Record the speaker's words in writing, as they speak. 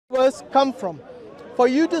universe come from? For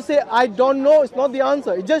you to say, I don't know, it's not the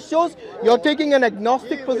answer. It just shows you're taking an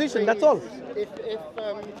agnostic position, that's all.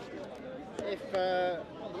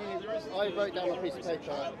 I wrote down a piece of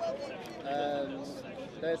paper,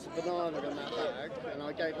 there's a banana in that bag, and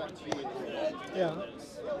I gave that to you. Yeah.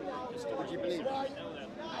 Would you believe that?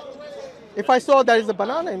 If I saw there is a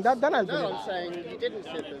banana in that, then I'll believe. No, I'm saying you didn't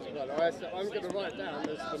see there's a banana. I said, I'm going to write down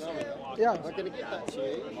there's a banana. Yeah. I'm going to give that to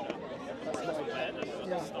you. That's what I did.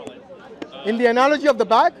 Yeah. In the analogy of the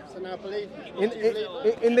bag? So now believe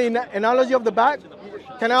me. In the analogy of the bag?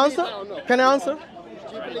 Can I answer? Can I answer?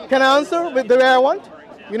 Can I answer with the way I want?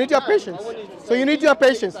 You need to have patience. So you need to have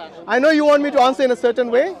patience. I know you want me to answer in a certain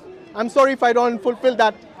way. I'm sorry if I don't fulfill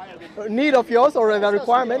that need of yours or the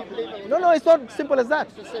requirement. No, it's not simple as that.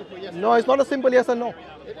 No, it's not a simple yes or no.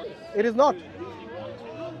 It is not.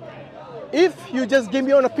 If you just give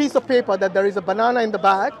me on a piece of paper that there is a banana in the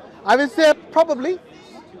bag, I will say probably.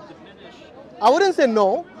 I wouldn't say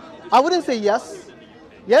no. I wouldn't say yes.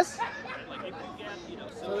 Yes?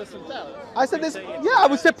 So there's some doubt. I said this, yeah, I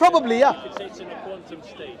would say probably, yeah. It's in a quantum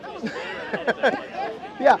state.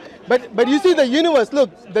 Yeah, but you see the universe, look,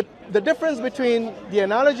 the difference between the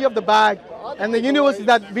analogy of the bag and the universe is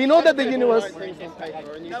that we know that the universe...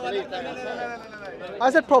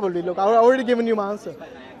 I said probably, look, I've already given you my answer.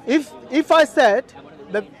 If I said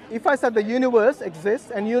the universe exists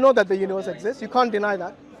and you know that the universe exists, you can't deny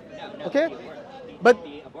that, okay? But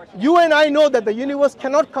you and I know that the universe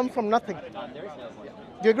cannot come from nothing.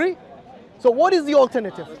 Do you agree? So what is the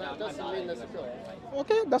alternative?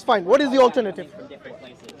 Okay, that's fine. What is the alternative?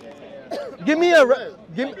 Give me a ration.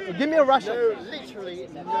 No, literally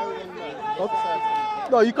no one knows. Okay.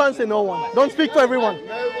 No, you can't say no one. Don't speak for everyone.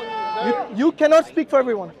 No one. You cannot speak for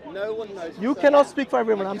everyone. No one knows. You cannot speak for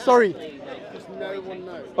everyone. I'm sorry. Because no one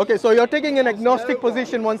knows. Okay, so you're taking an agnostic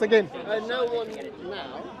position once again. No one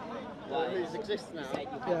now, who exists now,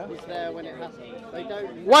 Yeah. is there when it happened. They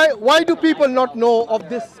don't. Why do people not know of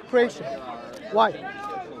this creation? Why?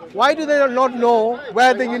 Why do they not know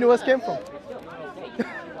where the universe came from?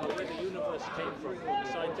 Where the universe came from a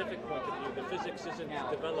scientific point of view, the physics isn't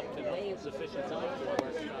developed enough, sufficient enough to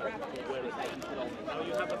understand where it came from. Now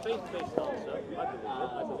you have a faith-based answer.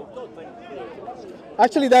 I believe God created us.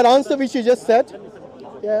 Actually, that answer which you just said,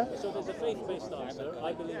 yeah. So there's a faith-based answer.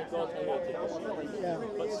 I believe God created us. Yeah.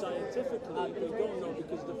 But scientifically, we don't know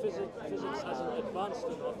because the physics hasn't advanced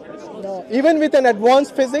enough. And it's not. No, even with an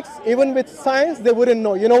advanced physics, even with science, they wouldn't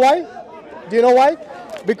know. You know why? Do you know why?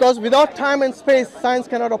 Because without time and space, science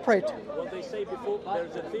cannot operate. Well, they say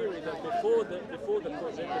there's a theory that before the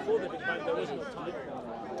Big Bang, there was no time.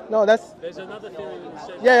 No, There's another theory that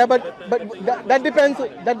says but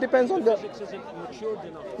that depends on the. physics isn't matured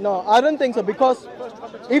enough. No, I don't think so, because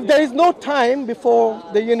if there is no time before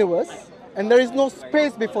the universe and there is no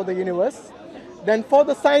space before the universe, then for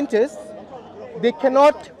the scientists, they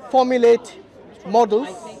cannot formulate models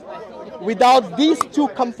without these two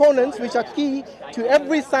components which are key to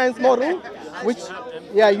every science model, which,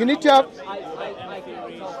 yeah, you need to have.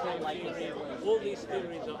 All these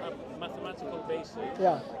theories have mathematical basis.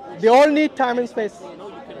 Yeah, they all need time and space. No,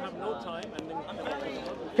 you can have no time and then you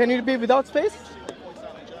cannot. Can it be without space?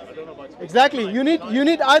 I don't know about space. Exactly. You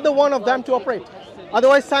need either one of them to operate.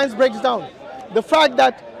 Otherwise, science breaks down. The fact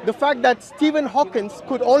that Stephen Hawking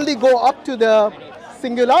could only go up to the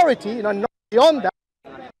singularity, not beyond that,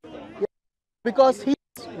 because he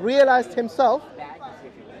realized himself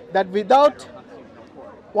that without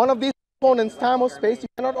one of these components, time or space, you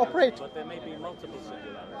cannot operate. But there may be multiple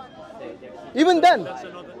singularities.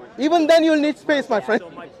 Even then, you'll need space, my friend. So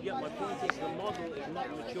my point is the model is not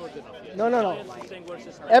matured enough. No.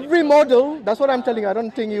 Every model, that's what I'm telling you. I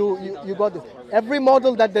don't think you got this. Every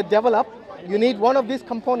model that they develop, you need one of these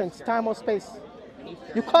components, time or space.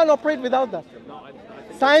 You can't operate without that.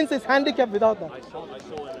 Science is handicapped without that. I saw in a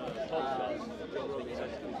podcast,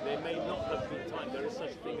 there may not have been time. There is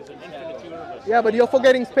such thing as an infinite universe. Yeah, but you're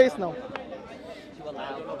forgetting space now.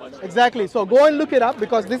 Exactly. So go and look it up,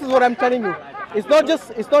 because this is what I'm telling you. It's not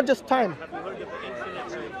just time. Have you heard of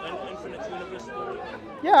the infinite universe theory?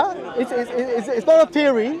 Yeah, it's not a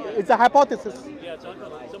theory. It's a hypothesis. Yeah, it's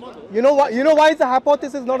a model. You know why it's a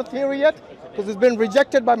hypothesis, not a theory yet? Because it's been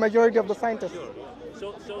rejected by majority of the scientists.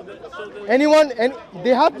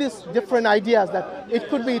 They have these different ideas that it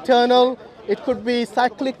could be eternal, it could be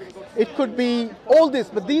cyclic, it could be all this,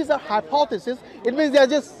 but these are hypotheses. It means they are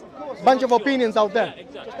just a bunch of opinions out there.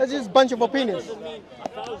 It's just a bunch of opinions. Doesn't mean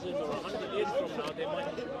 1,000 or 100 years from now they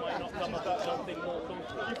might not come up with something more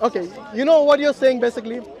concrete. Okay, you know what you're saying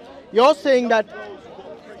basically? You're saying that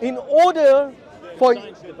in order for...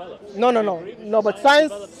 No, but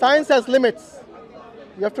science has limits.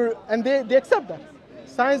 You have to, and they accept that.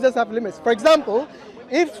 Science does have limits. For example,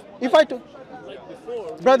 if I took,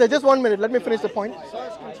 brother, just 1 minute, let me finish the point.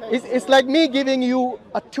 It's like me giving you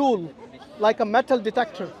a tool, like a metal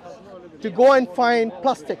detector, to go and find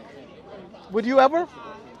plastic. Would you ever?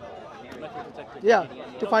 Yeah,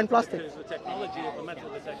 to find plastic. Because the technology of a metal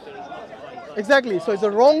detector is not to find plastic. Exactly, so it's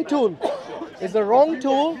a wrong tool. It's a wrong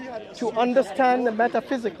tool to understand the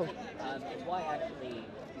metaphysical.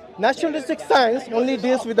 Naturalistic science only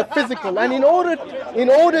deals with the physical, and in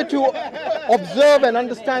order to observe and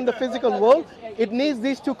understand the physical world, it needs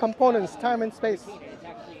these two components, time and space.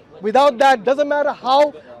 Without that, doesn't matter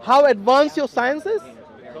how advanced your science is.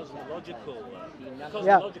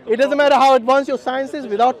 Yeah, it doesn't matter how advanced your science is,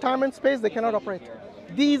 without time and space, they cannot operate.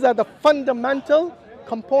 These are the fundamental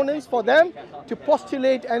components for them to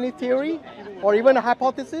postulate any theory or even a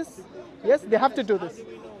hypothesis. Yes, they have to do this.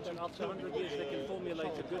 After 100 years, they can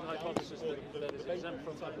formulate a good hypothesis that is exempt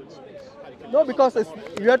from time and space. No, because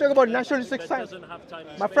we are talking about naturalistic science.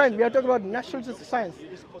 My friend, we are talking about naturalistic science.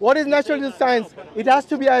 What is naturalistic science? It has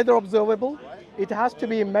to be either observable, it has to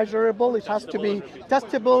be measurable, it has to be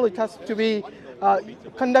testable, it has to be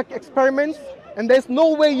conduct experiments, and there's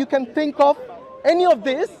no way you can think of any of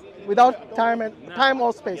this without time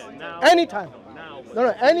or space. Anytime. No,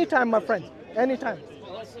 anytime, my friend. Anytime.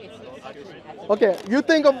 Okay, you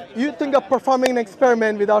think of performing an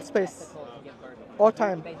experiment without space or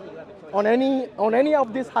time on any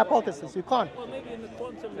of these hypotheses. You can't. Well, maybe in the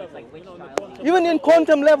quantum level. Even in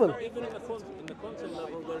quantum level. Even in the quantum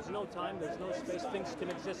level, there's no time, there's no space. Things can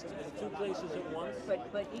exist in two places at once.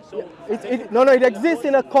 So it exists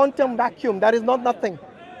in a quantum vacuum. That is not nothing.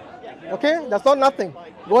 Okay, that's not nothing.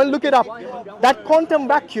 Go and look it up. That quantum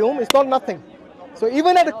vacuum is not nothing. So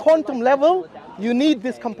even at a quantum level, you need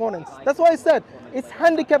these components. That's why I said it's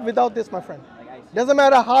handicapped without this, my friend. Doesn't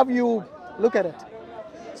matter how you look at it.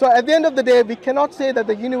 So at the end of the day, we cannot say that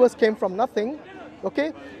the universe came from nothing.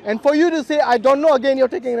 Okay? And for you to say, I don't know, again, you're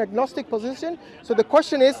taking an agnostic position. So the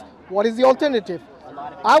question is, what is the alternative?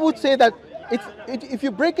 I would say that if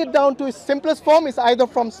you break it down to its simplest form, it's either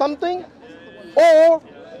from something or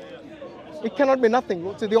it cannot be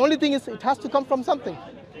nothing. So the only thing is it has to come from something.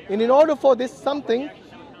 And in order for this something,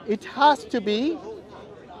 it has to be,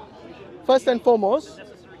 first and foremost,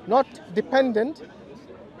 not dependent,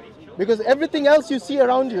 because everything else you see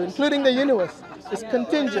around you, including the universe, is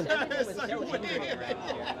contingent.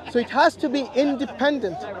 So it has to be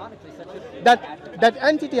independent. That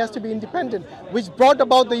entity has to be independent, which brought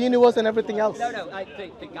about the universe and everything else. No,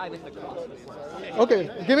 the guy with the cross. Okay,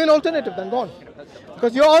 give me an alternative then, go on.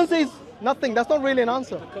 Because your answer is nothing. That's not really an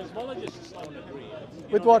answer. the cosmologists don't agree.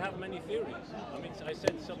 With what? They have many theories. I mean, I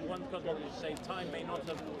said one cosmologist say time may not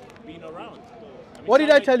have been around. What did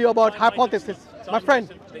I tell you about hypothesis? My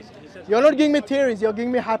friend, you're not giving me theories, you're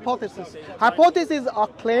giving me hypotheses. Hypotheses are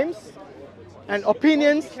claims and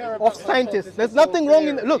opinions of scientists. There's nothing wrong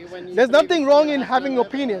in, look, there's nothing wrong in having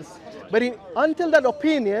opinions. But until that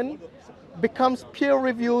opinion becomes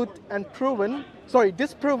peer-reviewed and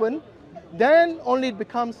disproven, then only it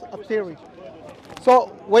becomes a theory. So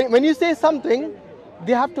when you say something,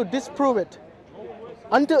 they have to disprove it.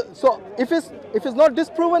 So if it's not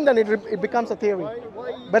disproven, then it becomes a theory.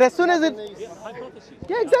 But as soon as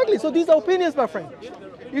yeah, exactly. So these are opinions, my friend.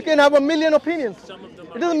 You can have a million opinions.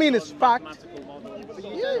 It doesn't mean it's fact.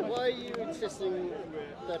 Why are you insisting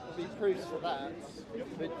there be proofs for that?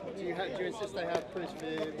 But do you insist they have proofs for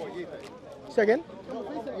what you think? Say again?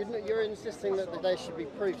 You're insisting that there should be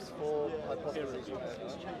proofs for hypotheses.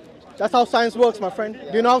 That's how science works, my friend.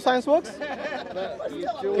 Do you know how science works?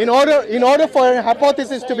 In order for a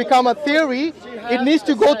hypothesis to become a theory, it needs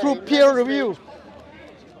to go through peer review.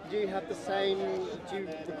 Do you have the same? Do you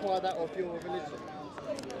require that of your religion?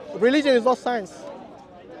 Religion is not science.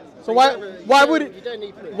 So why would it? You don't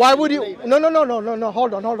need proof. Why would you? No.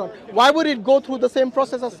 Hold on. Why would it go through the same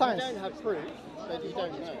process as science? You don't have proof, but you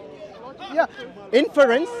don't know. Yeah,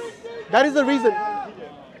 inference. That is the reason.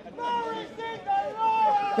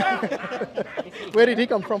 Where did he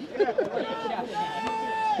come from?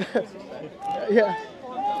 Yeah.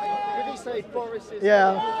 Did he say Boris is?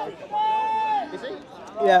 Yeah. Is he?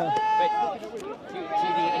 Yeah.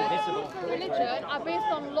 The invisible. Religion are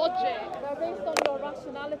based on logic. They're based on your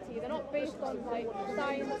rationality. They're not based on like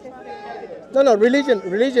scientific evidence. No.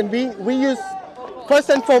 Religion. We use, first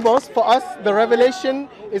and foremost, for us, the revelation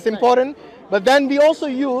is important. But then we also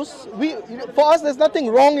use, for us, there's nothing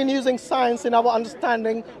wrong in using science in our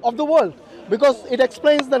understanding of the world, because it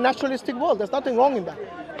explains the naturalistic world. There's nothing wrong in that.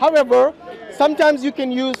 However, sometimes you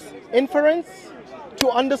can use inference to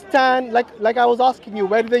understand, like I was asking you,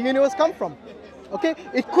 where did the universe come from? Okay,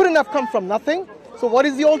 it couldn't have come from nothing. So what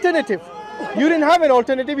is the alternative? You didn't have an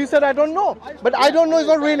alternative. You said, I don't know. But I don't know is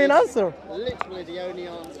not really an answer. Literally the only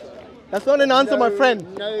answer. That's not an answer, my friend.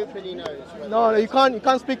 Nobody knows. No, you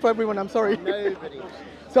can't speak for everyone. I'm sorry. Nobody knows.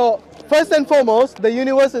 So first and foremost, the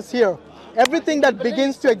universe is here. Everything that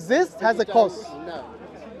begins to exist has a cause. No.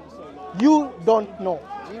 You don't know.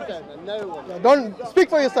 You don't know. No one. Don't speak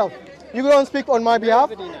for yourself. You don't speak on my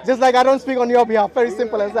behalf, just like I don't speak on your behalf. Very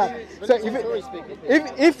simple as that. So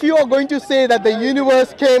if you are going to say that the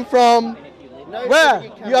universe came from where,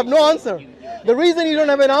 you have no answer. The reason you don't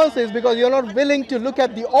have an answer is because you're not willing to look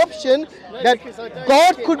at the option that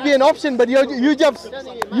God could be an option, but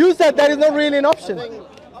you said that is not really an option.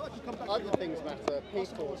 Other things matter.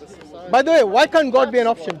 People, the society. By the way, why can't God be an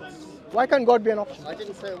option? Why can't God be an option? I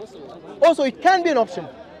didn't say it wasn't. Also, it can be an option.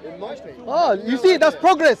 It might be. Oh, you see, that's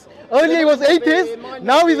progress. Earlier he was atheist,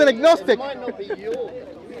 now he's an agnostic. It might not be your.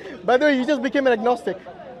 By the way, you just became an agnostic.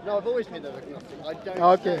 No, I've always been an agnostic. I don't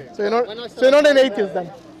Okay, know. so you're When I not an started atheist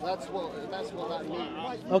then. That's what that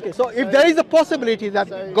means. Okay, so if there is a possibility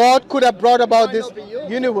that God could have brought about this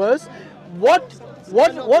universe, what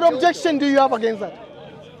objection do you have against that?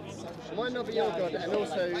 It might not be your God, and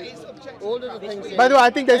also all of the things. By the way, I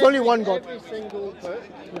think there's only one God. Every single book,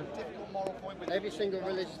 every single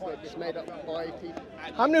religious book is made up by people.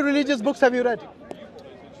 How many religious books have you read?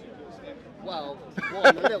 Well,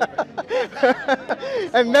 one, a little bit.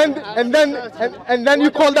 and then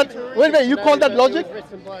you call that, wait, you call that logic? It was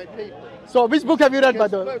written by people. So which book have you read, by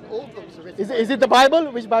the way? All books are written Is it the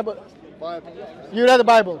Bible? Which Bible? by You read the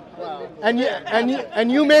Bible. Wow.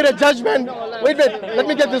 And you made a judgment. Wait, let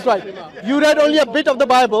me get this right. You read only a bit of the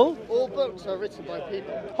Bible. All books are written by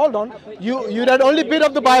people. Hold on. You read only a bit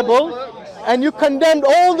of the Bible and you condemned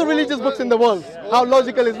all the religious books in the world. How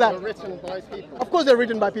logical is that? Are written by people. Of course they're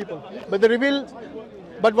written by people.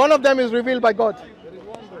 But one of them is revealed by God.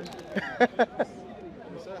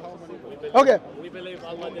 Okay. We believe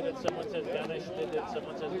Allah did it, someone says Ganesh did it,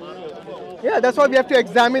 someone says Manu did it. Yeah, that's why we have to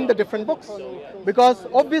examine the different books. Because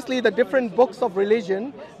obviously the different books of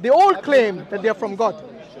religion, they all claim that they are from God.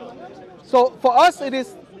 So for us it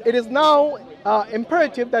is now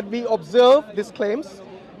imperative that we observe these claims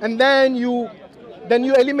and then you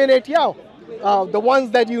eliminate the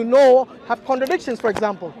ones that you know have contradictions, for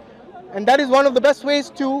example. And that is one of the best ways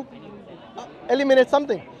to eliminate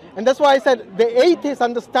something. And that's why I said the atheist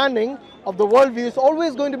understanding of the worldview is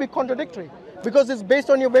always going to be contradictory because it's based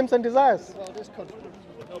on your whims and desires. Well, it is contradictory.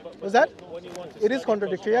 Was that? When you want to It is study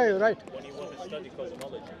contradictory, yeah, you're right. When you want to study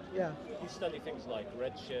cosmology, Yeah. you study things like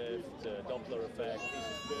redshift, Doppler effect.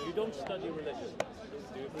 You don't study religious things.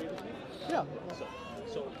 Do you agree with me? Yeah.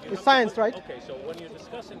 So you It's have science, to- right? Okay, so when you're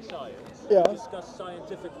discussing science, Yeah. you discuss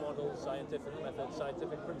scientific models, scientific methods,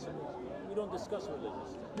 scientific principles. You don't discuss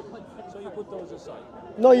religious things. So you put those aside.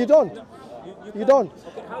 No, you don't. You can't- don't.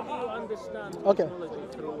 Okay, how do you understand Okay. cosmology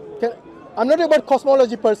through... I'm not talking about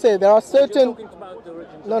cosmology per se. There are You're certain talking about the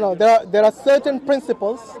origins no. of There are certain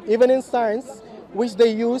principles, even in science, which they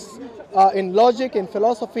use in logic, in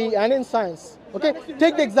philosophy, and in science. Okay,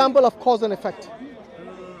 take the example of cause and effect.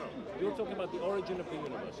 You're talking about the origin of the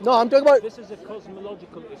universe. No, I'm talking about This is a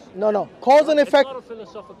cosmological issue. no. Cause and effect. It's not a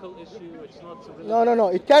philosophical issue. It's not a religious No.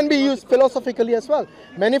 It can be used philosophically as well.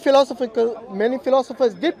 Many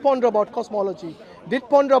philosophers did ponder about cosmology, did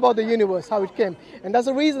ponder about the universe, how it came, and that's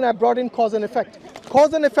the reason I brought in cause and effect.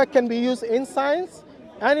 Cause and effect can be used in science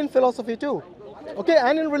and in philosophy too, okay,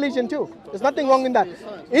 and in religion too. There's nothing wrong in that.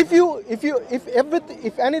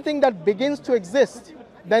 If anything that begins to exist,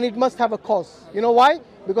 then it must have a cause. You know why?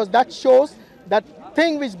 Because that shows that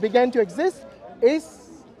thing which began to exist is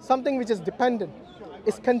something which is dependent,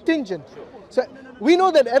 is contingent. So we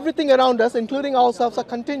know that everything around us, including ourselves, are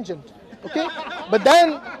contingent. Okay? But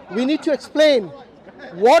then we need to explain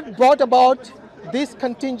what brought about these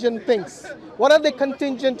contingent things. What are they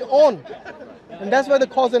contingent on? And that's where the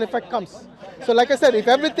cause and effect comes. So like I said, if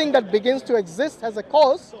everything that begins to exist has a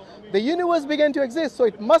cause, the universe began to exist, so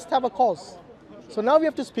it must have a cause. So now we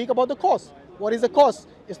have to speak about the cause. What is the cause?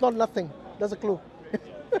 It's not nothing. That's a clue.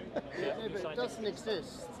 Yeah, but it doesn't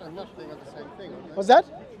exist and nothing are the same thing. Aren't they? What's that?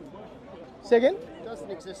 Say again? It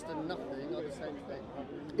doesn't exist and nothing are the same thing.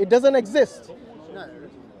 It doesn't exist. No,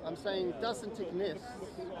 I'm saying doesn't exist.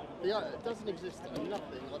 It doesn't exist and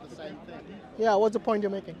nothing are the same thing. Yeah, what's the point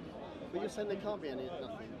you're making? But you're saying there can't be any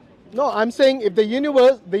nothing. No, I'm saying if the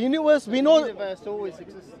universe, we know. The universe always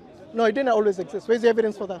existed. No, it didn't always exist. Where's the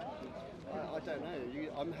evidence for that? I don't know.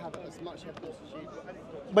 I'm having as much evidence as you.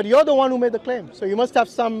 But you're the one who made the claim, so you must have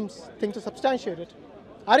something to substantiate it.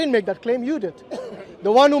 I didn't make that claim, you did.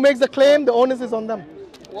 The one who makes the claim, the onus is on them.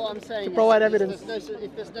 What I'm saying To provide is, evidence.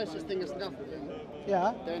 if there's no such thing as nothing,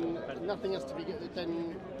 Yeah. then nothing has to be.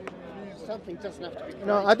 Then something doesn't have to be.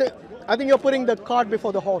 No, I think you're putting the cart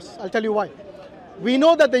before the horse. I'll tell you why. We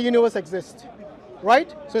know that the universe exists, right?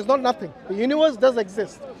 So it's not nothing. The universe does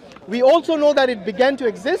exist. We also know that it began to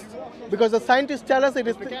exist because the scientists tell us it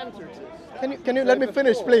is. Began to exist. Can you let me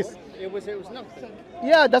finish, please? It was nothing.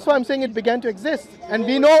 Yeah, that's why I'm saying it began to exist, and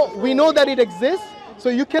we know that it exists. So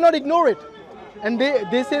you cannot ignore it. And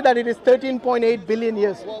they say that it is 13.8 billion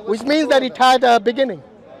years, which means that it had a beginning.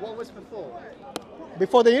 What was before?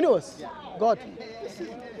 Before the universe, God. This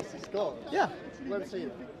is God. Yeah. Where was he?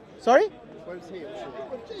 Sorry? Where was he?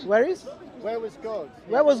 Where is? Where was God?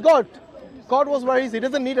 Where was God? God was where he is. He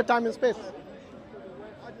doesn't need a time and space.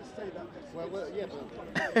 Well, yeah.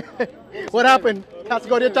 But What happened? Cat's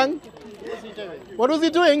got your tongue? what was he doing? What was he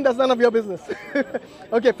doing? That's none of your business.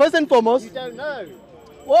 Okay, first and foremost. You don't know.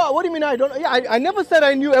 What do you mean I don't? Yeah, I never said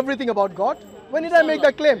I knew everything about God. When did I make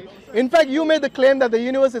that claim? In fact, you made the claim that the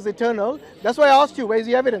universe is eternal. That's why I asked you, where's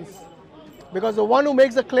the evidence? Because the one who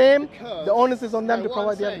makes the claim, the onus is on them to what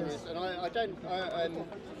provide I'm the saying evidence. is, and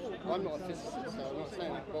I'm not a physicist, so I'm not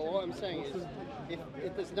saying that. But what I'm saying is,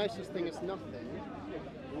 if there's no such thing as nothing,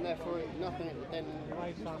 and therefore nothing, then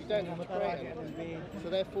you don't have to create anything. So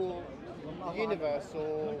therefore, the universe,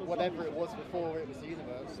 or whatever it was before it was the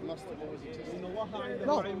universe, must have always existed.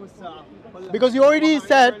 No. Because you already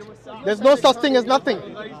said there's no such thing as nothing.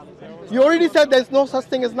 You already said there's no such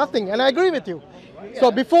thing as nothing, and I agree with you.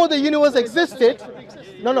 So before the universe existed,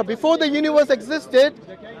 before the universe existed,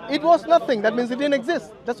 it was nothing. That means it didn't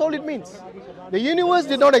exist. That's all it means. The universe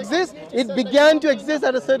did not exist. It began to exist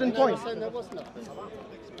at a certain point. So there was nothing.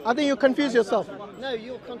 I think you confuse yourself. No,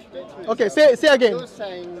 you're contradicting. Okay, say again. You're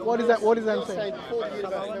saying. What is that? What is that I'm You're saying? saying before the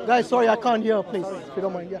universe. Guys, sorry, I can't hear. Please, if you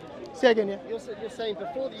don't mind. Yeah. Say again. Yeah. You're saying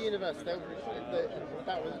before the universe,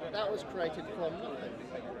 that was created from nothing.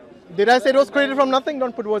 Did I say it was created from nothing?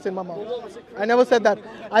 Don't put words in my mouth. I never said that.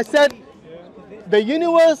 I said the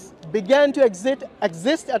universe began to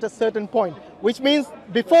exist at a certain point, which means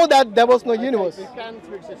before that there was no universe. Began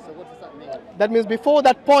to exist. So what does that mean? That means before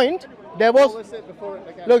that point there What was. was it before it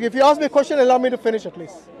began? Look, if you ask me a question, allow me to finish at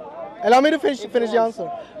least. Allow me to finish the answer.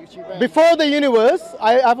 YouTube Before the universe,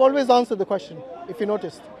 I've always answered the question, if you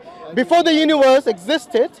noticed. Before the universe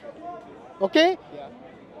existed, okay,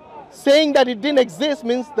 saying that it didn't exist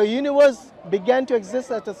means the universe began to exist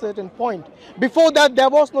at a certain point. Before that, there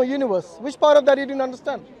was no universe. Which part of that you didn't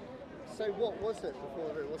understand? So what was it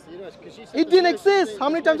before it was the universe? 'Cause you said It there's didn't no such exist. thing- How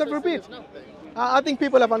many there's times no I've such thing repeated? as nothing. I think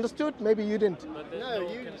people have understood. Maybe you didn't. But there's No, no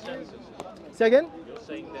you- consensus. Say again?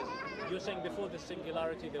 You're saying before the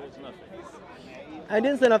singularity there was nothing. I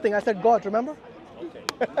didn't say nothing. I said God, remember? Okay.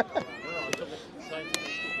 No, I'm talking scientific.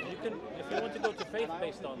 If you want to go to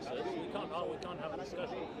faith-based answers, we can't have a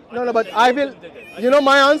discussion. No, but I will. You know,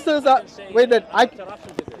 my answers are. Wait, that I.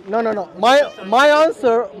 No. My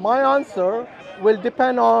answer will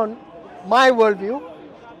depend on my worldview.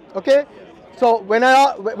 Okay. So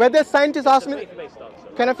whether scientists ask me, Faith-based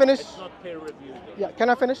answer. can I finish? It's not peer-reviewed. Yeah, can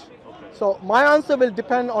I finish? So my answer will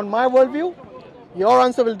depend on my worldview. Your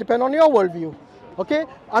answer will depend on your worldview. Okay?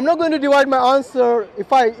 I'm not going to divide my answer.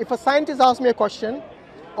 If a scientist asks me a question,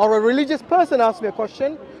 or a religious person asks me a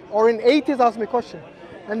question, or an atheist asks me a question,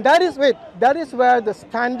 and that is where the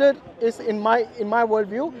standard is in my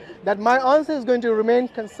worldview, that my answer is going to remain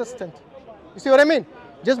consistent. You see what I mean?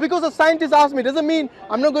 Just because a scientist asks me doesn't mean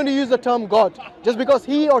I'm not going to use the term God, just because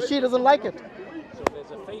he or she doesn't like it. So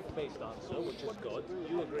there's a faith-based answer, which is God.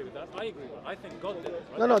 You agree with that? I agree with that. I think God did it.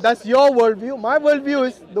 Right? No, that's your worldview. My worldview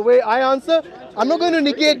is the way I answer. I'm not going to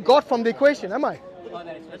negate God from the equation, am I? Let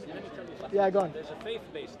me tell you something. Yeah, go on. There's a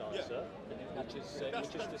faith-based answer, which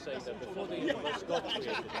is to say that before the universe, God created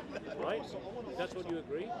it. Right? That's what you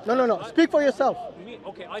agree? No. Speak for yourself. I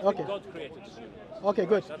think Okay. God created this universe. Okay,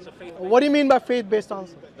 good. That's a faith-based. What do you mean by faith-based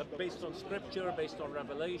answer? Based on scripture, based on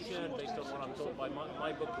revelation, based on what I'm told by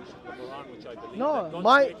my book, which is the Quran, which I believe. that No, God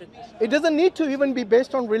created this. it doesn't need to even be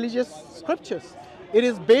based on religious scriptures. It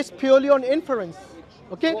is based purely on inference.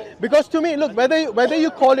 Okay? Because to me, look, whether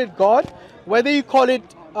you call it God, whether you call it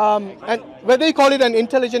an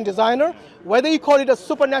intelligent designer, whether you call it a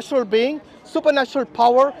supernatural being, supernatural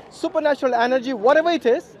power, supernatural energy, whatever it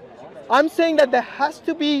is, I'm saying that there has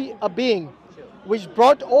to be a being which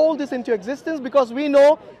brought all this into existence, because we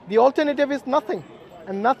know the alternative is nothing,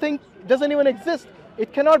 and nothing doesn't even exist.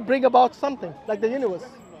 It cannot bring about something like the universe.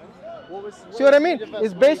 See what I mean?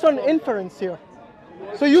 It's based on inference here.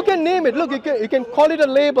 So you can name it. Look, you can call it a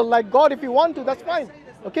label like God if you want to. That's fine.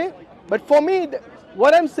 Okay. But for me,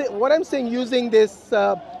 what I'm saying using this,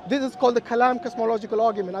 this is called the Kalam cosmological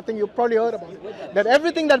argument. I think you've probably heard about it. That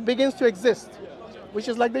everything that begins to exist, which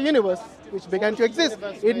is like the universe, which began to exist.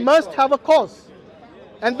 It must have a cause.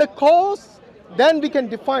 And the cause, then we can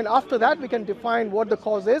define, after that we can define what the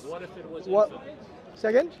cause is. What if it was What, infinite?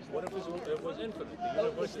 second? What if it was infinite? The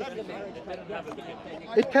universe is infinite. It didn't have a beginning.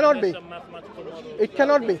 It cannot be. Some mathematical model. It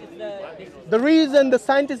cannot be. The reason the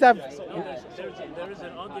scientists have, There is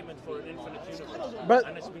an argument for an infinite universe. but,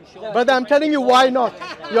 And it's been shown. brother, I'm telling you why not.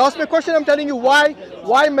 You asked me a question, I'm telling you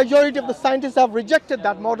why majority of the scientists have rejected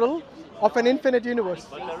that model of an infinite universe.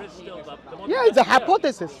 But there is still the model. Yeah, it's a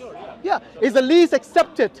hypothesis. Yeah, it's the least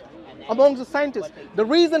accepted amongst the scientists. The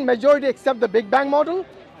reason majority accept the Big Bang model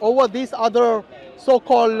over these other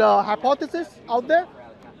so-called hypotheses out there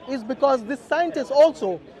is because these scientists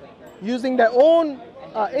also, using their own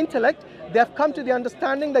intellect, they have come to the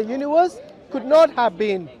understanding the universe could not have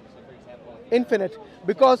been infinite,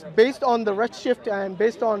 because based on the redshift and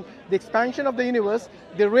based on the expansion of the universe,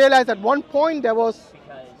 they realized at one point there was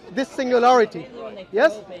this singularity,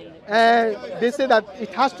 yes, and they say that it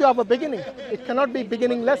has to have a beginning. It cannot be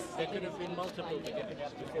beginningless. There could have been multiple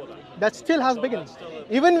beginnings before that. That still has beginning.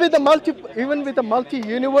 Even with the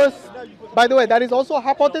multi-universe, by the way, that is also a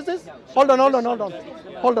hypothesis. Hold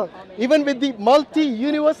on. Even with the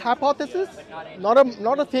multi-universe hypothesis, not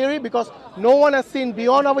a theory, because no one has seen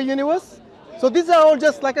beyond our universe. So these are all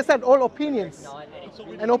just, like I said, all opinions.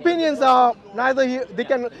 And opinions are neither here. They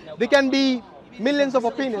can be millions of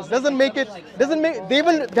opinions. They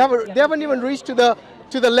haven't even reached to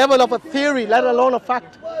the level of a theory, let alone a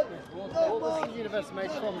fact. What was the universe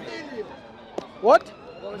made from? What?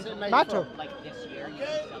 What was it made Matter.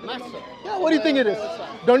 from? Matter. Yeah, what do you think it is?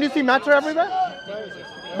 Don't you see matter everywhere? Where is it?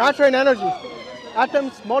 Matter and energy.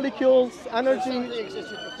 Atoms, molecules, energy. Something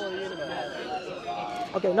existed before the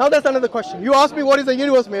universe. Okay, now that's another question. You asked me what is the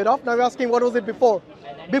universe made of. Now you're asking what was it before.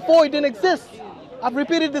 Before it didn't exist. I've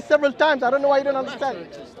repeated this several times. I don't know why you didn't understand.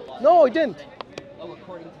 No, it didn't.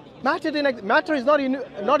 Matter is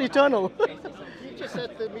not eternal. You just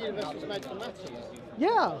said the universe was made from matter.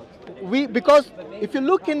 Yeah, because if you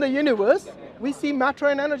look in the universe, we see matter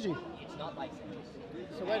and energy.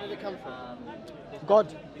 So where did it come from?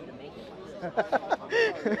 God.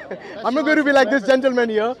 I'm not going to be like this gentleman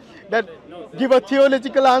here that give a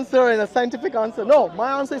theological answer and a scientific answer. No,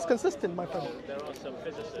 my answer is consistent, my friend. There are some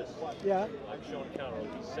physicists, Yeah. like Sean Carroll,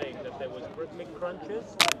 he's saying that there was big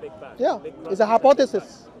crunches and big bangs. Yeah, Big it's a crunches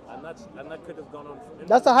hypothesis. And that could have gone on.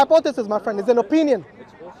 That's a hypothesis, my friend. It's an opinion.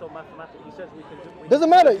 It's also mathematical. He says we can do. Doesn't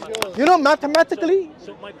matter. You know, mathematically.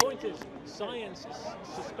 So my point is, science is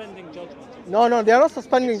suspending judgment. No, they are not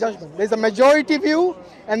suspending judgment. There's a majority view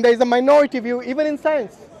and there's a minority view, even in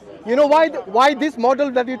science. You know why this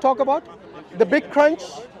model that you talk about, the big crunch.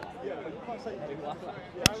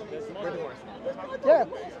 Yeah.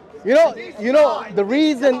 You know the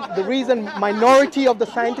reason minority of the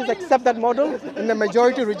scientists accept that model and the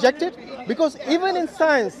majority reject it, because even in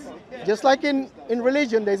science, just like in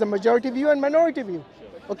religion, there's a majority view and minority view.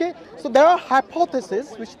 Okay, so there are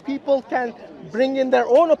hypotheses which people can bring in their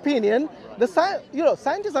own opinion.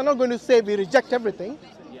 Scientists are not going to say we reject everything.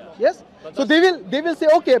 Yes, so they will say,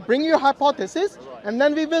 okay, bring your hypothesis, and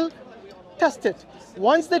then we will test it.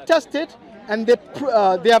 Once they test it, and they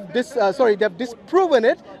have disproven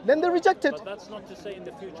it, then they reject it. But that's not to say in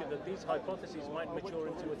the future that these hypotheses might mature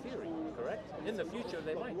into a theory, correct? In the future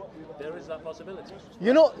they might. There is that possibility.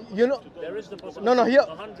 You know. There is the possibility. No, here.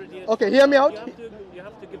 100 years. Okay, hear me out. You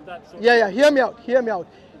have to give that. Sort Yeah, hear me out.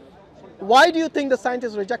 Why do you think the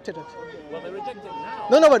scientists rejected it? Well, they reject it now.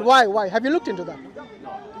 No, but why? Have you looked into that?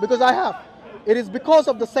 Because I have. It is because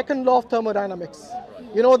of the second law of thermodynamics.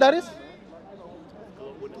 You know what that is?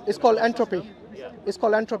 It's called entropy. It's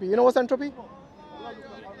called entropy. You know what's entropy?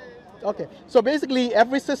 Okay. So basically,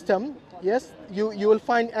 every system, yes, you will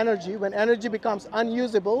find energy. When energy becomes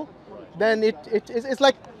unusable, then it's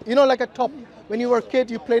like, like a top. When you were a kid,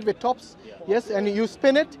 you played with tops, yes, and you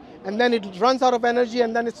spin it, and then it runs out of energy,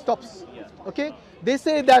 and then it stops. Okay. They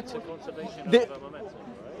say that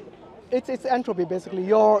it's entropy basically.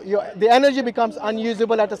 The energy becomes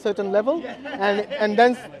unusable at a certain level, and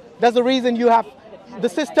then that's the reason you have. The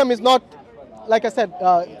system is not, like I said,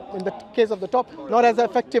 in the case of the top, not as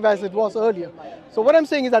effective as it was earlier. So what I'm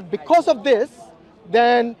saying is that because of this,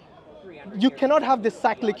 then you cannot have these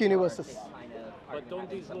cyclic universes. But don't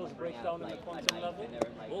these laws break down in the quantum level?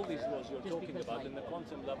 All these laws you're talking about in the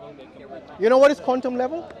quantum level, they can break down. You know what is quantum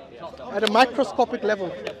level? At a microscopic level.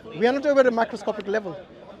 We are not talking about a macroscopic level.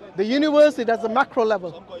 The universe, it has a macro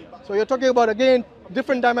level. So you're talking about, again,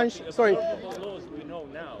 different dimensions. Sorry. The laws we know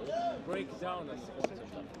now break down and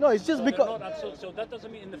No, it's just they're because. not absolute, so that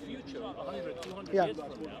doesn't mean in the future, 100, 200 Yeah. years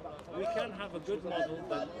from now, we can have a good model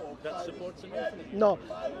that supports an infinite. No.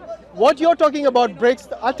 What you're talking about breaks.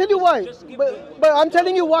 I'll tell you why. But I'm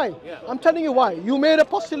telling you why. I'm telling you why. You made a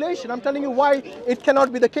postulation. I'm telling you why it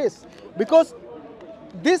cannot be the case. Because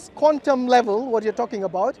this quantum level, what you're talking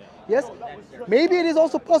about, yes, maybe it is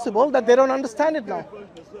also possible that they don't understand it now.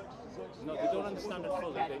 No, they don't understand it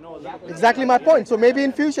fully. They know a little bit. Exactly my point. So maybe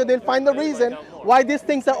in future they'll find the reason why these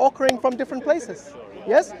things are occurring from different places.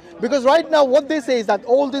 Yes? Because right now what they say is that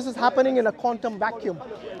all this is happening in a quantum vacuum.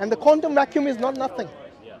 And the quantum vacuum is not nothing.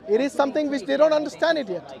 It is something which they don't understand it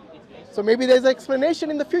yet. So maybe there's an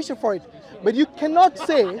explanation in the future for it. But you cannot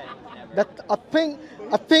say that a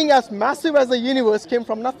thing as massive as the universe came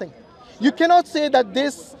from nothing. You cannot say that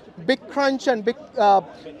this big crunch and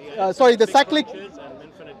the cyclic.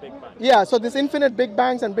 Yeah, so this infinite big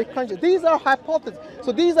bangs and big crunches, these are hypotheses.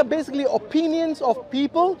 So these are basically opinions of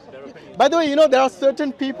people. By the way, you know, there are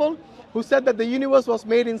certain people who said that the universe was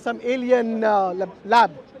made in some alien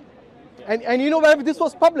lab. And you know where this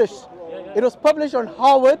was published? It was published on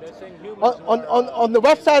Harvard, on the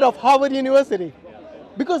website of Harvard University.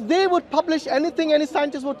 Because they would publish anything any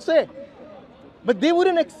scientist would say. But they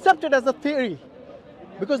wouldn't accept it as a theory.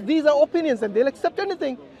 Because these are opinions and they'll accept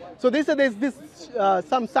anything. So they said there's this,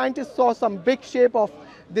 some scientists saw some big shape of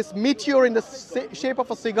this meteor in the shape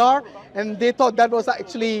of a cigar, and they thought that was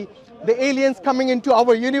actually the aliens coming into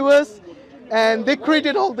our universe, and they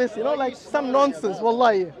created all this, you know, like some nonsense,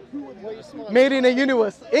 wallahi. Made in a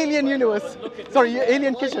universe, alien universe. Sorry,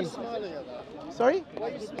 alien kitchen. Sorry? Why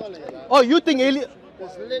are you smiling at that? Oh, you think alien?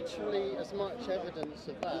 There's literally as much evidence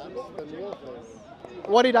of that than your thing.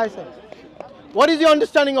 What did I say? What is your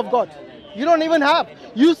understanding of God? You don't even have.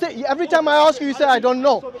 You say, every time I ask you, you say, I don't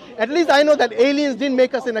know. At least I know that aliens didn't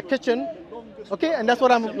make us in a kitchen. Okay, and that's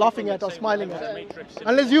what I'm laughing at or smiling at.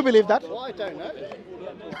 Unless you believe that. Well, I don't know.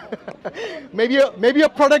 maybe a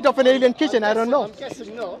product of an alien kitchen, I don't know. I'm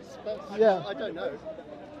guessing not, but Yeah. I don't know.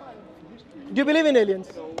 Do you believe in aliens?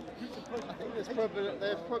 I think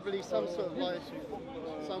there's probably some sort of life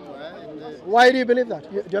somewhere in the... Why do you believe that?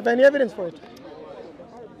 Do you have any evidence for it?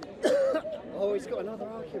 Oh, he's got another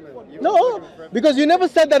argument. No, because you never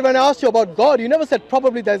said that when I asked you about God. You never said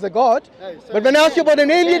probably there's a God. No, so But when I asked you about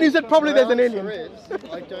an alien, you said probably my there's an answer alien. is,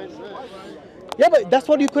 I don't know. Yeah, but that's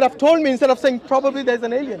what you could have told me instead of saying probably there's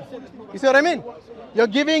an alien. You see what I mean? You're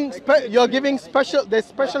giving special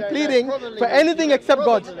pleading Probably for anything except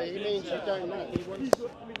God. Probably means you don't know.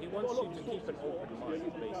 He wants you to keep an open mind,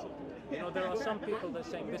 basically. You know, there are some people that are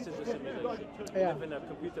saying this is a simulation. We Yeah. live in a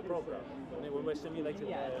computer program. When we're simulating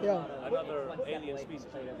Yeah. another alien species.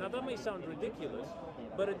 Now that may sound ridiculous,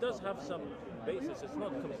 but it does have some basis. It's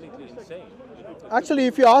not completely insane. You know? Actually,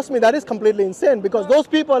 if you ask me, that is completely insane because those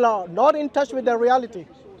people are not in touch with their reality.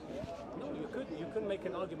 No, you could make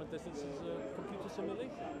an argument that this is a computer simulation.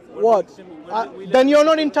 What? Then you're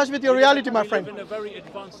not in touch with your reality, my We friend. live in a very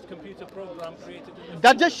advanced computer program created in this.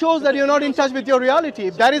 That just shows that you're not in touch with your reality.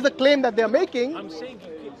 If that is the claim that they're making. I'm saying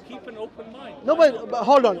you keep an open mind. No, but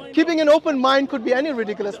hold on. Keeping an open mind could be any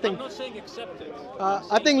ridiculous thing. I'm not saying accept it.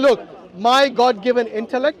 I think, look, my God-given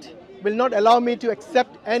intellect will not allow me to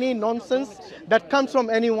accept any nonsense that comes from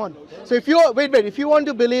anyone. So if you if you want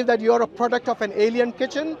to believe that you're a product of an alien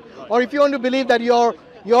kitchen, or if you want to believe that you're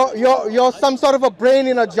some sort of a brain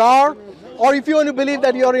in a jar, or if you want to believe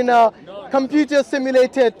that you're in a computer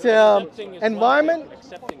simulated environment.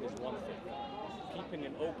 Accepting is one thing. Keeping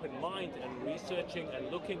an open mind and researching and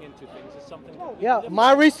looking into things is something. Yeah,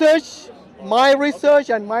 my research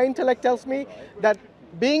and my intellect tells me that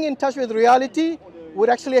being in touch with reality would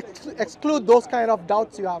actually exclude those kind of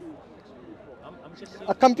doubts you have. I'm just saying,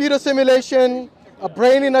 A computer simulation, a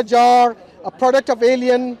brain in a jar, a product of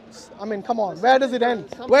aliens. I mean, come on, where does it end?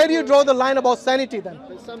 Where do you draw the line about sanity then?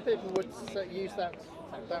 But some people would use that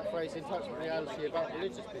phrase in touch with reality about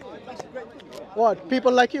religious people. What?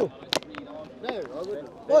 People like you? No, I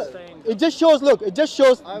wouldn't. Well, it just shows, look, it just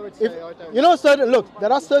shows, I would say I don't. you know, look,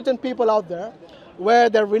 there are certain people out there where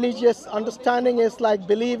their religious understanding is like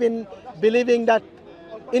believing that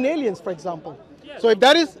in aliens, for example. So if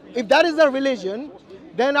that is a religion,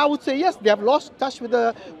 then I would say yes, they have lost touch with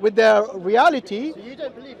their reality. So you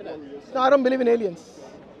don't believe in aliens? No, I don't believe in aliens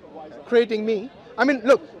creating me. I mean,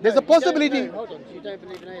 look, there's a possibility. Hold on, you don't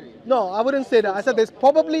believe in aliens? No, I wouldn't say that. I said there's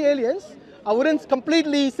probably aliens. I wouldn't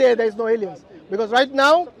completely say there's no aliens. Because right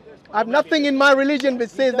now, I have nothing in my religion which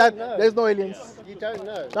says that there's no aliens. You don't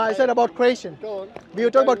know. No, I said about creation. Go on. We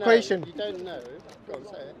were talking about creation. You don't know. Go on,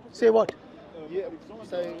 say it. Say what?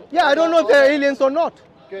 So, Yeah, I don't know if they're aliens or not.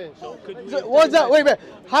 Good. So what's that? Wait.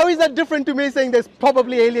 How is that different to me saying there's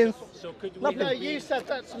probably aliens? So could we Nothing. No, have you been- said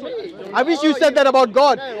that to me. I wish you said that about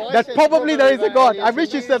God, No, I that said probably there is a God. I aliens,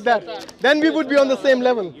 wish you and said that. Then we would be on the same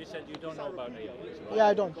level. You said you don't know about aliens. Right? Yeah,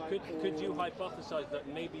 I don't. Could you hypothesize that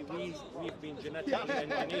maybe we've been genetically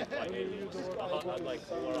engineered by aliens, like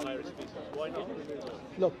or a higher species? Why not?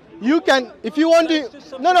 Look, you can, if you want to,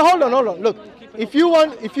 no, hold on. Look, if you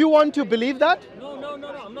want to believe that, No.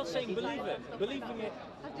 I'm not saying believe it. Believing it.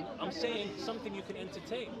 I'm saying something you can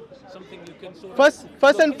entertain, something you can sort of.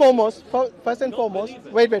 first and foremost,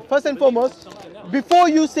 before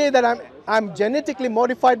you say that I'm genetically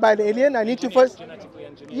modified by an alien, I need to first, Genetically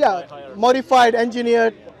engineered yeah, by higher. modified,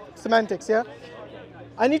 engineered, semantics, yeah.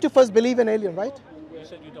 I need to first believe an alien, right? You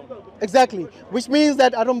said you don't know. Exactly, which means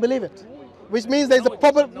that I don't believe it. Which means there's a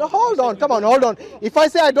problem. No, hold on, come on, hold on. If I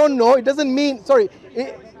say I don't know, it doesn't mean, sorry,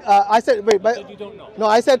 I said, wait, but, You don't know. no,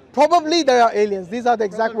 I said probably there are aliens. These are the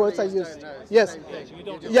exact words I used. Yes.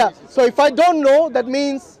 Yeah, so if I don't know, that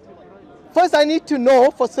means first I need to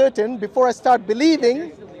know for certain before I start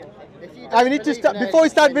believing. I need to start, before I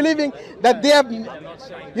start believing that they have,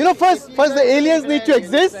 you know, first the aliens need to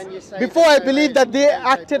exist before I believe that they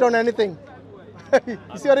acted on anything. You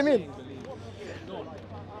see what I mean?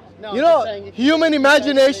 No, You I'm just know, saying if human you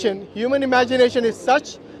imagination is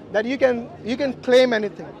such that you can claim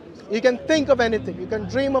anything. You can think of anything. You can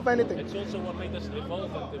dream of anything. It's also what made us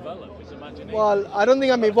evolve and develop, is imagination. Well, I don't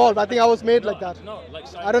think I'm evolved. I think I was made like that. No, like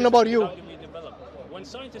I don't know about you. How did we develop? When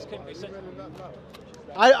scientists came, they said,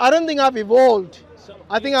 I don't think I've evolved.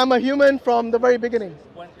 I think I'm a human from the very beginning,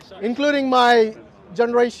 when including my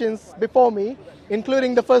generations before me,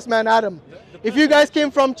 including the first man, Adam. If you guys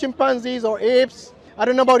came from chimpanzees or apes, I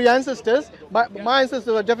don't know about your ancestors, but my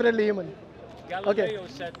ancestors are definitely human. Galileo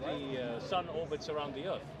said the sun orbits around the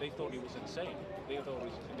Earth, they thought he was insane. They thought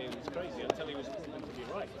he was crazy until he was proven to be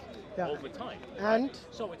right Yeah. over time. And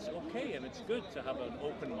So it's okay and it's good to have an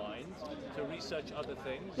open mind, to research other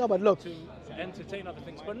things, no, but look, to entertain other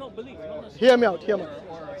things, but not believe. Not necessarily. hear me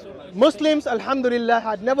out. Muslims, alhamdulillah,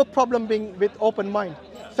 had never problem being with open mind.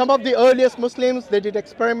 Some of the earliest Muslims, they did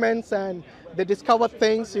experiments and they discovered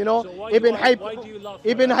things, you know. So why Ibn do you laugh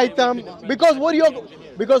Ibn when I say we could Haytham, have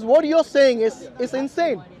because what you're saying is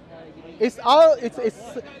insane. It's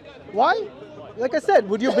why? Like I said,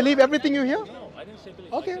 would you believe everything you hear? No, I didn't say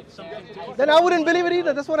believe. Okay. I said something to keep Then I wouldn't believe it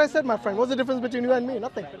either. That's what I said, my friend. What's the difference between you and me?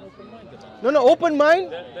 Nothing. No, open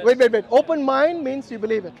mind. Wait. Open mind means you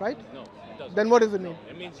believe it, right? No, it doesn't. Then what does it mean?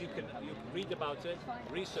 It means you read about it,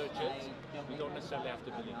 research it. You don't necessarily have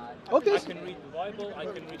to believe it. Okay. I can read the Bible. I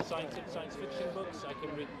can read science fiction books. I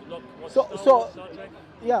can read what's So- Star Trek.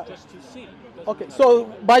 yeah. Just to see. Okay, so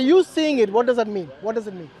by you seeing it, what does that mean? What does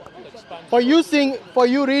it mean? Expand. For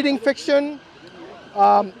you reading fiction,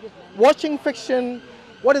 watching fiction,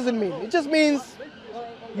 what does it mean? It just means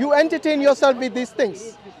you entertain yourself with these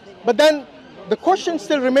things. But then the question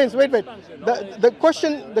still remains, wait. The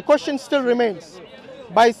question still remains.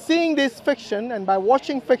 By seeing this fiction and by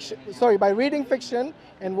by reading fiction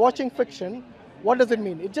and watching fiction, what does it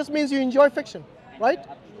mean? It just means you enjoy fiction, right?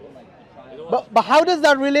 But how does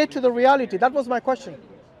that relate to the reality? That was my question.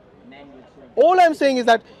 All I'm saying is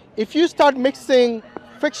that if you start mixing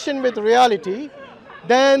fiction with reality,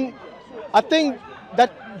 then I think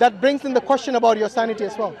that brings in the question about your sanity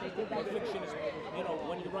as well. Fiction is,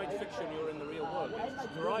 when you write fiction, you're in the real world.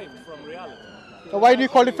 It's derived from reality. So why do you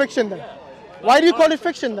call it fiction then? Why do you call it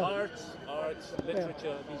fiction then? Arts,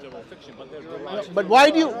 literature, these are all fiction, but they're derived. But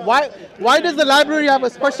why does the library have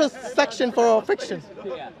a special section for fiction?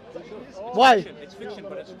 Why? It's fiction,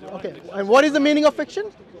 but it's derived. Okay, and what is the meaning of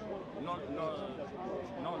fiction?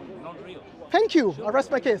 Non-real. Thank you, I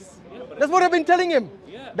rest my case. That's what I've been telling him.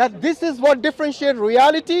 That this is what differentiates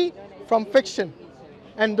reality from fiction.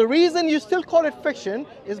 And the reason you still call it fiction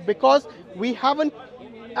is because we haven't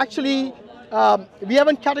actually, we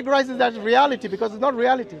haven't categorized it as reality because it's not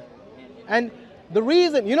reality. And the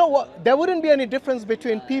reason, you know what, there wouldn't be any difference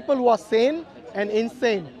between people who are sane and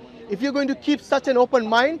insane if you're going to keep such an open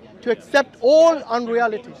mind to accept all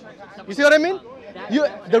unreality. You see what I mean?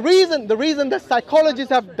 The reason that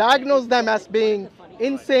psychologists have diagnosed them as being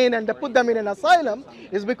insane and they put them in an asylum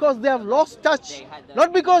is because they have lost touch.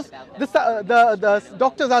 Not because the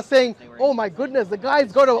doctors are saying, oh my goodness, the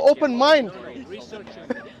guy's got an open mind.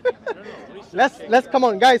 Let's come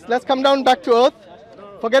on, guys. Let's come down back to earth.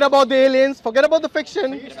 Forget about the aliens. Forget about the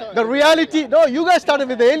fiction. The reality. No, you guys started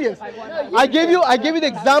with the aliens. I gave you the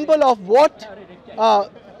example of what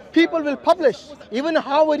people will publish. Even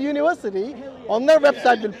Harvard University on their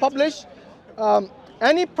website will publish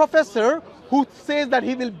any professor who says that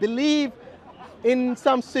he will believe in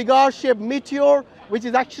some cigar-shaped meteor, which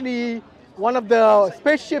is actually one of the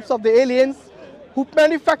spaceships of the aliens. who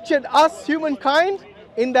manufactured us, humankind,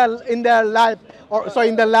 in their lab, or sorry,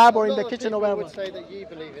 in the lab or in the kitchen or wherever. Would say that you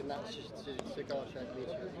believe in that cigar-shaped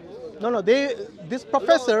meteor. No, this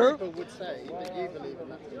professor. People would say that you believe in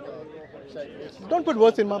that cigar-shaped meteor. Don't put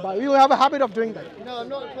words in my mouth. You have a habit of doing that. No, I'm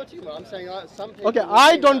not putting words. I'm saying some people. Okay,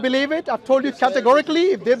 I don't believe it. I've told you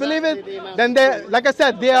categorically. If they believe it, then they, like I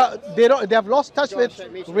said, they have lost touch with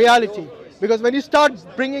reality. Because when you start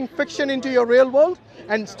bringing fiction into your real world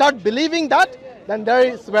and start believing that, then there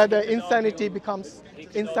is where the insanity becomes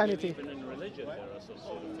insanity. Even in religion, there are some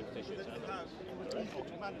sort of fictitious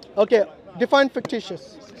elements. Okay, define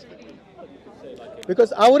fictitious.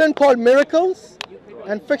 Because I wouldn't call miracles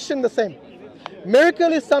and fiction the same.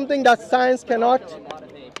 Miracle is something that science cannot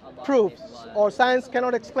prove or science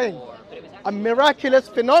cannot explain. A miraculous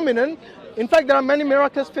phenomenon. In fact, there are many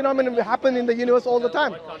miraculous phenomena that happen in the universe all the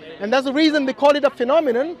time. And that's the reason they call it a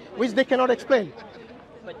phenomenon which they cannot explain.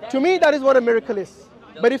 To me, that is what a miracle is.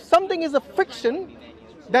 But if something is a fiction,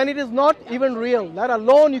 then it is not even real. That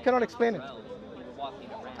alone, you cannot explain it.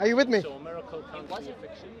 Are you with me? So a miracle can't be a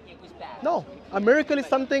fiction. No. A miracle is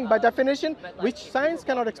something, by definition, which science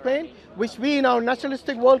cannot explain, which we in our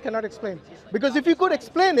naturalistic world cannot explain. Because if you could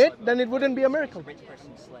explain it, then it wouldn't be a miracle.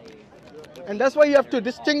 And that's why you have to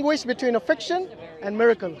distinguish between a fiction and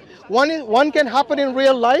miracle. One can happen in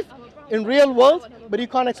real life, in real world, but you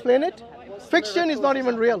can't explain it. Fiction is not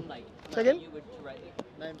even real. Second?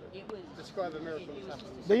 Describe a miracle that's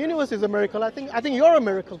happened. The universe is a miracle. I think you're a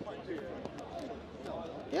miracle.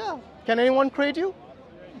 Yeah. Can anyone create you?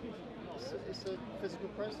 It's a physical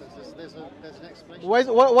process. There's an explanation.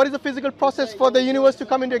 What is the physical process for the universe to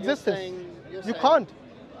come into existence? You can't.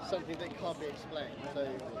 Something that can't be explained. So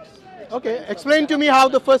Okay, explain to me how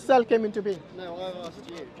the first cell came into being. No, I've asked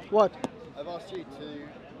you. What? I've asked you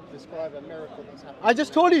to describe a miracle that's happened. I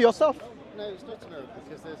just told you yourself. No, it's not a miracle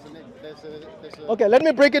because there's a Okay, let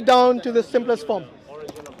me break it down to the simplest form.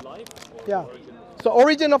 Origin of life? Or Yeah. origin of... So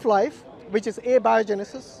origin of life, which is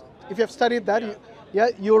abiogenesis. If you have studied that,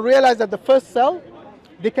 you realize that the first cell,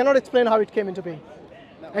 they cannot explain how it came into being.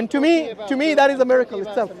 And to me, that is a miracle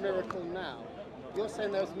itself. It's a miracle now. You're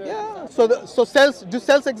saying there's miracles. Yeah. So cells, do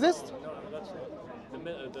cells exist? No, that's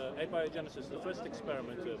not. The abiogenesis, the first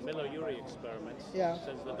experiment, the Miller-Urey experiments, Yeah.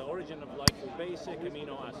 says that the origin of life were basic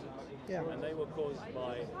amino acids. Yeah. And they were caused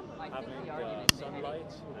by having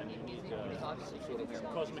sunlight, and you need some sort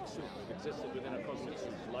of cosmic soup that existed within a cosmic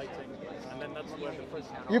soup, lighting, and then that's where the first...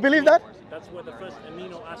 You believe that? That's where the first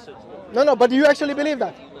amino acids were. No, but do you actually believe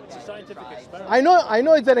that? It's a scientific experiment. I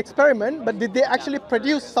know it's an experiment, but did they actually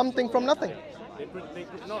produce something from nothing?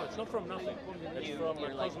 No, it's not from nothing. It's from a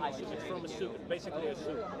cosmic soup. It's from a soup, basically a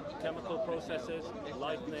soup. Chemical processes,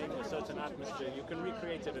 lightning, a certain atmosphere. You can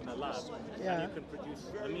recreate it in a lab, and you can produce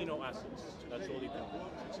amino acids. That's all you can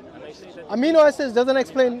do. And they say that Amino acids doesn't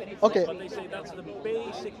explain. Okay. but they say that's the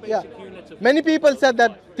basic unit of... Many people said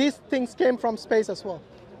that these things came from space as well.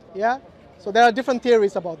 Yeah. So there are different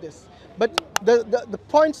theories about this. But the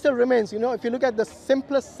point still remains. You know, if you look at the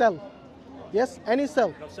simplest cell, yes, any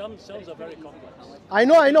cell. Now, some cells are very complex. I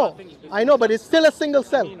know, but it's still a single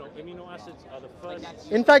cell. Amino acids are the first.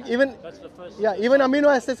 In fact, even That's the first. even amino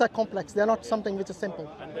acids are complex. They're not something which is simple.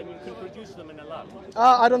 And then you can produce them in a lab.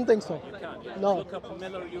 I don't think so. You can. Yeah. No. Look up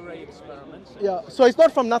Miller-Urey experiments. Yeah. So it's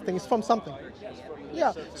not from nothing. It's from something.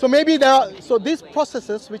 Yeah. So maybe there are. So these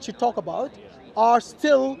processes which you talk about are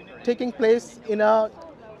still taking place in a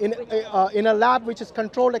lab which is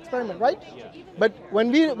controlled experiment, right? Yeah. But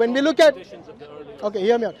when we look at, Conditions of the early... okay,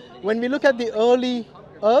 hear me out. When we look at the early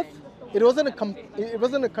Earth, it wasn't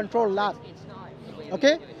a controlled lab.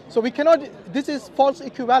 Okay, so we cannot. This is false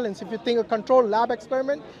equivalence. If you think a controlled lab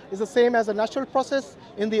experiment is the same as a natural process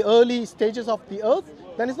in the early stages of the Earth,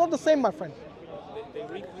 then it's not the same, my friend. They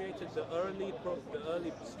recreated the early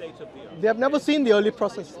state of the earth. They have never seen the early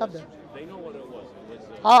process, have they? They know what it was.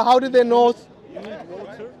 How did they know? You need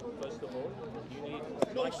water, first of all. You need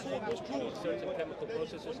oxygen. You need certain chemical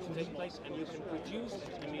processes to take place, and you can produce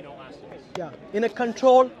amino acids. Yeah, in a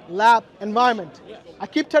controlled lab environment. I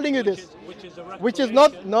keep telling you this. Which is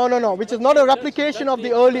not a replication of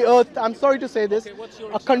the early Earth. I'm sorry to say this.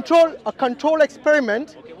 A control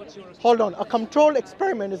experiment. Hold on. A control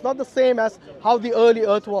experiment is not the same as how the early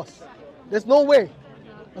Earth was. There's no way.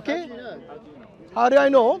 Okay? How do I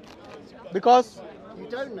know? Because You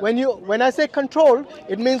don't know. when I say control,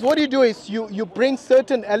 it means what you do is you bring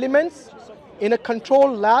certain elements in a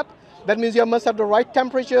controlled lab. That means you must have the right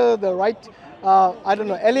temperature, the right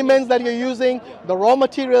elements that you're using, the raw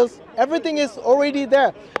materials. Everything is already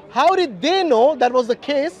there. How did they know that was the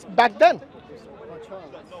case back then? By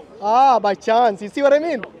chance. By chance. You see what I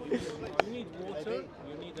mean? you need water,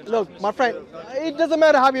 you need an Look, my friend, it doesn't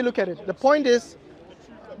matter how you look at it. The point is,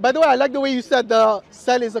 by the way, I like the way you said the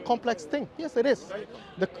cell is a complex thing. Yes, it is.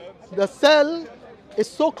 The cell is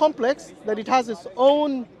so complex that it has its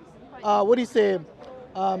own, its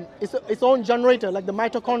own generator, like the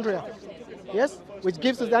mitochondria, yes, which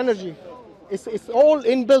gives us energy. It's all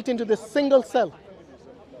inbuilt into this single cell.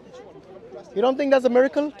 You don't think that's a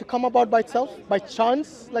miracle to come about by itself, by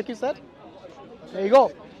chance, like you said? There you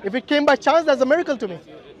go. If it came by chance, that's a miracle to me.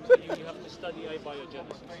 You have to study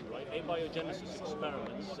abiogenesis, right? Abiogenesis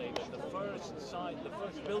experiments say that the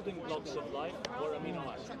first building blocks of life were amino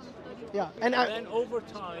acids. Yeah, And then over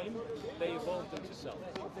time, they evolved into cells.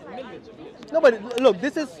 Millions of years. no, but look,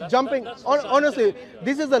 this is jumping. Honestly,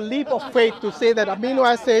 this is a leap of faith to say that amino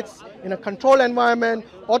acids in a controlled environment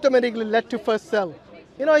automatically led to first cell.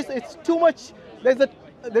 You know, it's too much.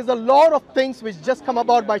 There's a lot of things which just come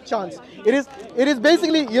about by chance. It is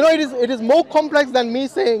basically, you know, it is more complex than me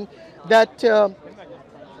saying that a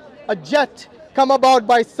jet come about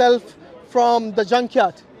by itself from the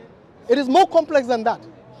junkyard. It is more complex than that.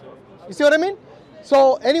 You see what I mean?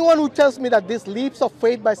 So anyone who tells me that this leaps of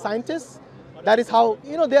faith by scientists, that is how,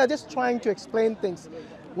 you know, they are just trying to explain things.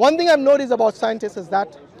 One thing I've noticed about scientists is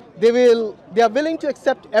that they are willing to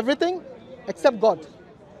accept everything except God.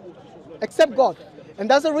 Except God. And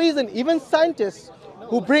that's the reason even scientists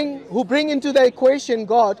who bring into the equation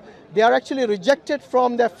God, they are actually rejected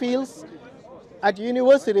from their fields at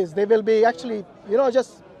universities. They will be actually, you know,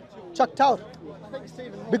 just chucked out.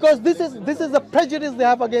 Because this is a prejudice they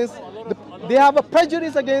have against, they have a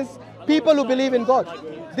prejudice against people who believe in God.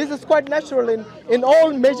 This is quite natural in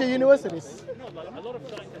all major universities. No, but a lot of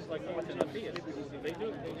scientists like atheists, they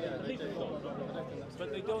believe in God,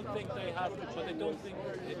 but they don't think he has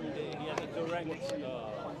a direct interference.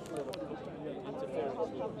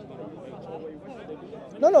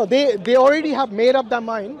 No, they already have made up their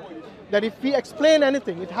mind that if we explain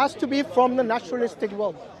anything, it has to be from the naturalistic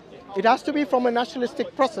world. It has to be from a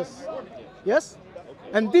naturalistic process. Yes?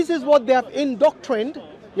 And this is what they have indoctrined,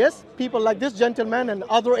 yes, people like this gentleman and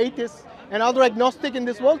other atheists and other agnostic in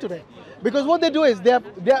this world today. Because what they do is they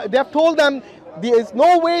have told them there is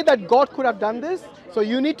no way that God could have done this, so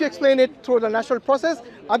you need to explain it through the natural process,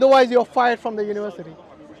 otherwise you're fired from the university.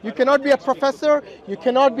 You cannot be a professor, you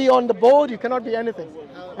cannot be on the board, you cannot be anything.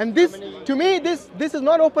 And this, to me, this is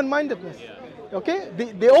not open-mindedness. Okay?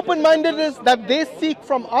 The open-mindedness that they seek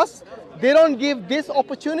from us, they don't give this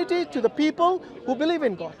opportunity to the people who believe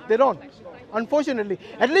in God. They don't. Unfortunately.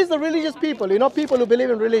 At least the religious people, you know, people who believe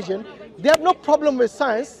in religion, they have no problem with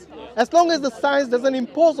science as long as the science doesn't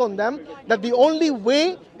impose on them that the only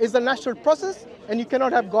way is the natural process and you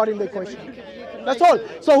cannot have God in the equation. That's all.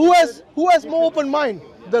 So who has more open mind?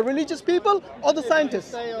 The religious people or the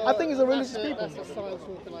scientists? I think it's the religious people. That's a science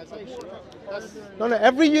organisation. No,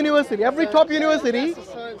 every university, every top university,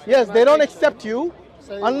 yes, they don't accept you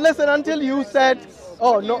unless and until you said,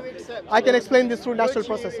 oh no, I can explain this through natural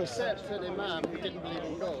processes. Accept an imam who didn't believe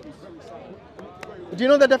in God? Do you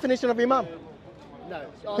know the definition of imam? No.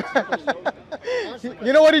 Answer the question.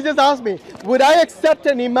 You know what he just asked me? Would I accept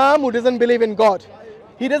an imam who doesn't believe in God?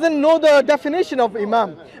 He doesn't know the definition of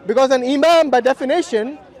imam. Because an imam, by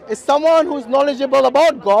definition, is someone who's knowledgeable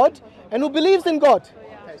about God and who believes in God.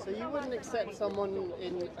 Okay, so you wouldn't accept someone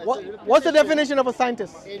in... What's the definition of a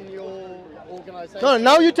scientist? In your organisation? No,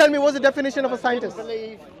 now you tell me what's the definition of a scientist?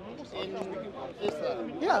 Believe in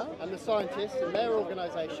Islam. Yeah. And the scientists in their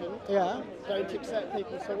organisation Yeah. don't accept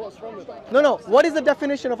people, so what's wrong with that? No. What is the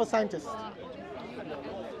definition of a scientist?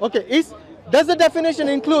 Okay, does the definition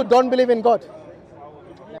include don't believe in God?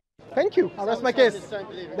 Thank you. I'll rest my case.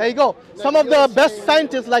 There you go. Some of the best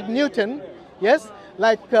scientists like Newton, yes,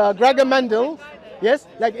 like Gregor Mendel, yes,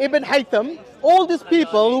 like Ibn Haytham, all these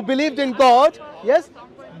people who believed in God, yes,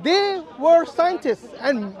 they were scientists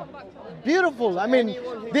and beautiful. I mean,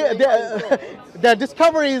 their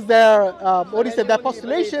discoveries, their their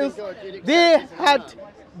postulations, they had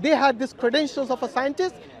these credentials of a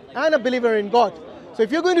scientist and a believer in God. So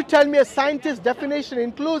if you're going to tell me a scientist definition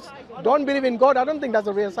includes don't believe in God, I don't think that's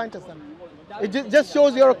a real scientist then. It just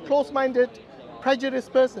shows you're a close-minded,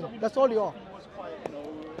 prejudiced person. That's all you are.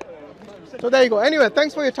 So there you go. Anyway,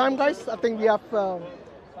 thanks for your time, guys. I think we have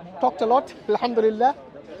talked a lot. Alhamdulillah.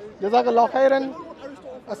 Jazakallah khairan.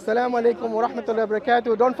 Assalamu alaikum wa rahmatullahi wa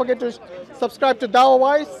barakatuh. Don't forget to subscribe to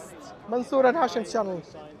Dawah Mansoor and Hashim's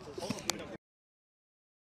channels.